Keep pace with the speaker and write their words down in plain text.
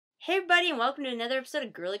Hey everybody, and welcome to another episode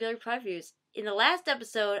of Girly Reviews. In the last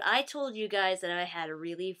episode, I told you guys that I had a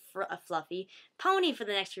really fluffy pony for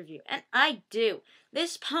the next review, and I do.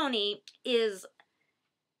 This pony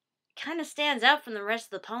kind of stands out from the rest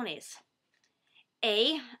of the ponies.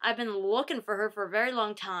 A, I've been looking for her for a very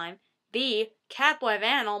long time. B, Catboy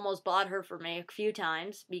Van almost bought her for me a few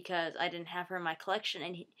times because I didn't have her in my collection,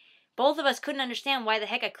 and both of us couldn't understand why the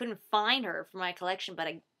heck I couldn't find her for my collection, but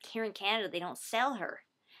here in Canada they don't sell her.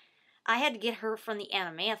 I had to get her from the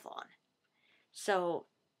Animathon. So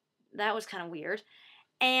that was kind of weird.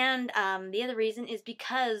 And the other reason is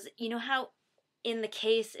because, you know how in the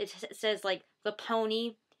case it says, like, the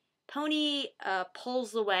pony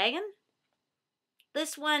pulls the wagon?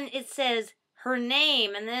 This one, it says her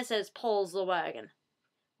name, and then it says pulls the wagon.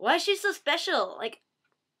 Why is she so special? Like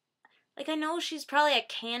I know she's probably a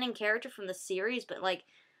canon character from the series, but, like,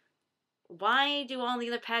 why do all the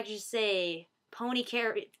other packages say Pony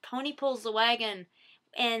pulls the wagon,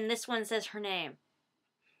 and this one says her name?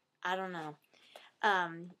 I don't know.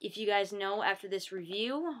 If you guys know after this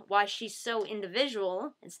review why she's so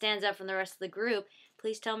individual and stands out from the rest of the group,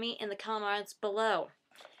 please tell me in the comments below.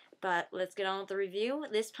 But let's get on with the review.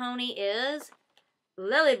 This pony is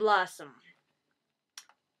Lily Blossom.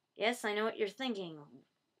 Yes, I know what you're thinking.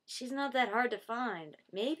 She's not that hard to find.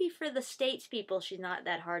 Maybe for the States people she's not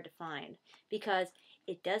that hard to find, because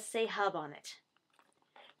it does say hub on it.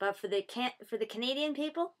 But for the Canadian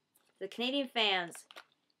people, the Canadian fans,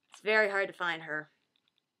 it's very hard to find her.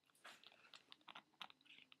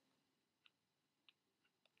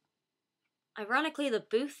 Ironically, the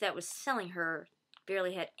booth that was selling her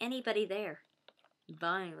barely had anybody there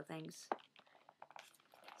buying the things.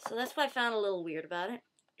 So that's what I found a little weird about it.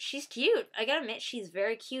 She's cute. I gotta admit, she's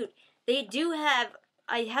very cute. They do have,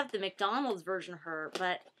 I have the McDonald's version of her,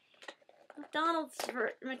 but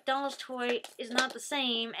McDonald's toy is not the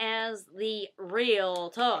same as the real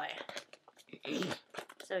toy.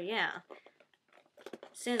 So yeah.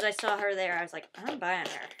 As soon as I saw her there, I was like, I'm buying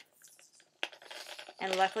her.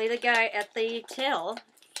 And luckily the guy at the till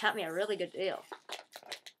got me a really good deal.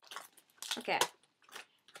 Okay.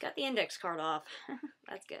 Got the index card off.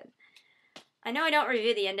 That's good. I know I don't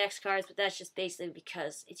review the index cards, but that's just basically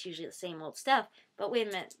because it's usually the same old stuff. But wait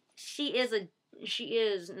a minute. She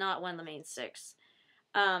is not one of the main six.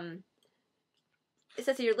 It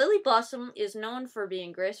says here, Lily Blossom is known for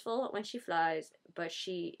being graceful when she flies, but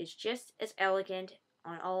she is just as elegant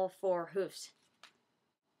on all four hoofs.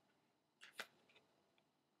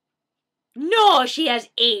 No, she has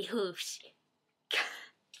 8 hoofs.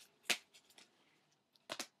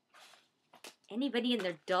 Anybody and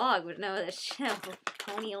their dog would know that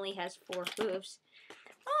pony only has 4 hoofs.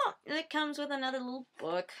 Oh, and it comes with another little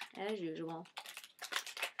book, as usual.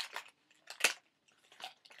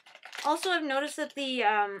 Also, I've noticed that the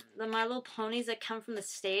My Little Ponies that come from the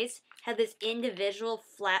States have this individual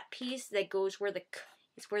flat piece that goes where the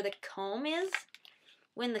comb is.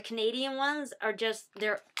 When the Canadian ones are just,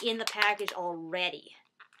 they're in the package already.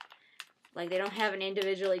 Like, they don't have an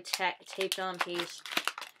individually taped on piece.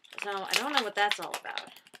 So, I don't know what that's all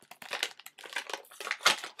about.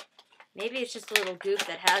 Maybe it's just a little goof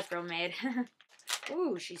that Hasbro made.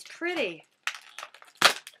 Ooh, she's pretty.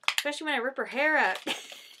 Especially when I rip her hair out.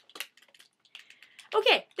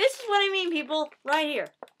 Okay, this is what I mean, people. Right here.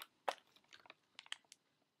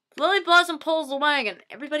 Lily Blossom pulls the wagon.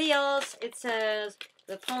 Everybody else, it says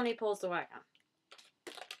the pony pulls the wagon.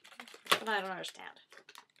 But I don't understand.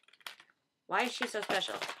 Why is she so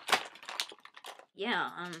special? Yeah,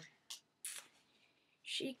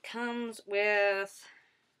 she comes with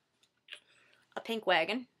a pink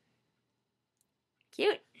wagon.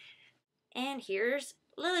 Cute. And here's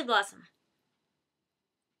Lily Blossom.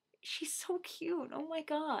 She's so cute. Oh my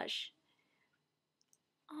gosh.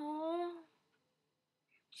 Oh.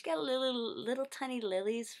 She's got little tiny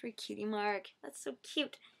lilies for Cutie Mark. That's so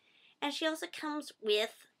cute. And she also comes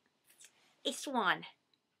with a swan.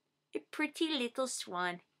 A pretty little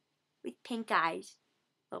swan with pink eyes.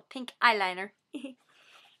 Well, pink eyeliner.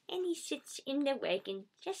 And he sits in the wagon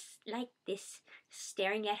just like this,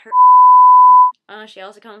 staring at her. She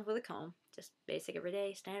also comes with a comb. Just basic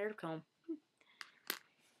everyday standard comb.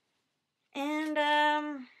 And,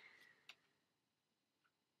 oh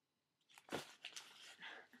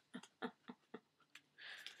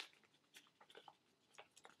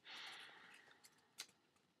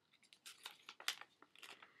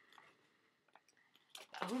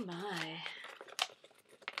my.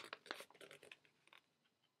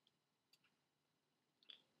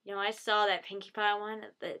 You know, I saw that Pinkie Pie one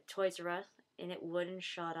at the Toys R Us, and it wouldn't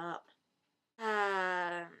shut up.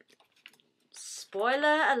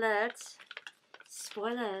 Spoiler alert.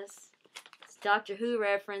 spoilers. It's a Doctor Who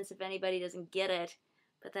reference if anybody doesn't get it.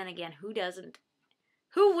 But then again, who doesn't?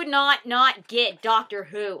 Who would not get Doctor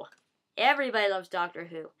Who? Everybody loves Doctor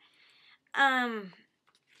Who. I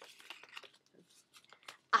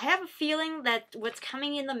have a feeling that what's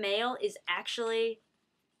coming in the mail is actually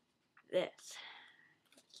this.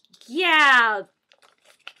 Yeah!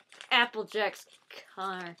 Applejack's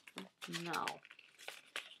car. No.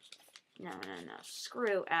 No.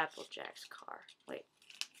 Screw Applejack's car. Wait.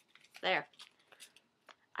 There.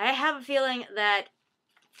 I have a feeling that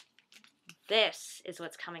this is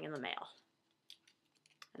what's coming in the mail.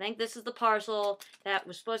 I think this is the parcel that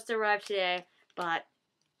was supposed to arrive today, but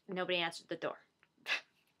nobody answered the door.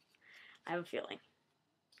 I have a feeling.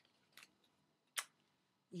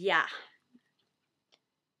 Yeah.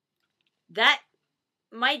 That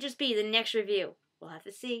might just be the next review. We'll have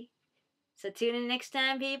to see. So tune in next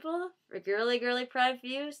time, people, for Girly Product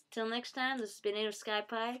Reviews. Till next time, this has been Native Sky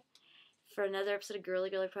Pie for another episode of Girly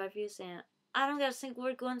Product Reviews. And I don't got a single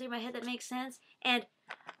word going through my head that makes sense. And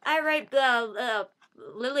I rate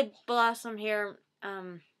Lily Blossom here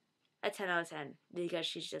a 10 out of 10 because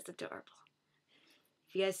she's just adorable.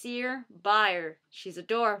 If you guys see her, buy her. She's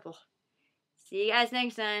adorable. See you guys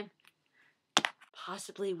next time.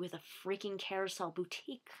 Possibly with a freaking carousel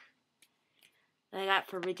boutique that I got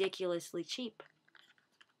for ridiculously cheap.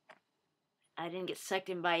 I didn't get sucked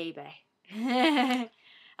in by eBay.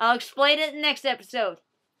 I'll explain it in the next episode.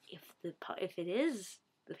 If it is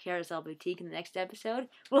the carousel boutique in the next episode,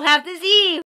 we'll have to see.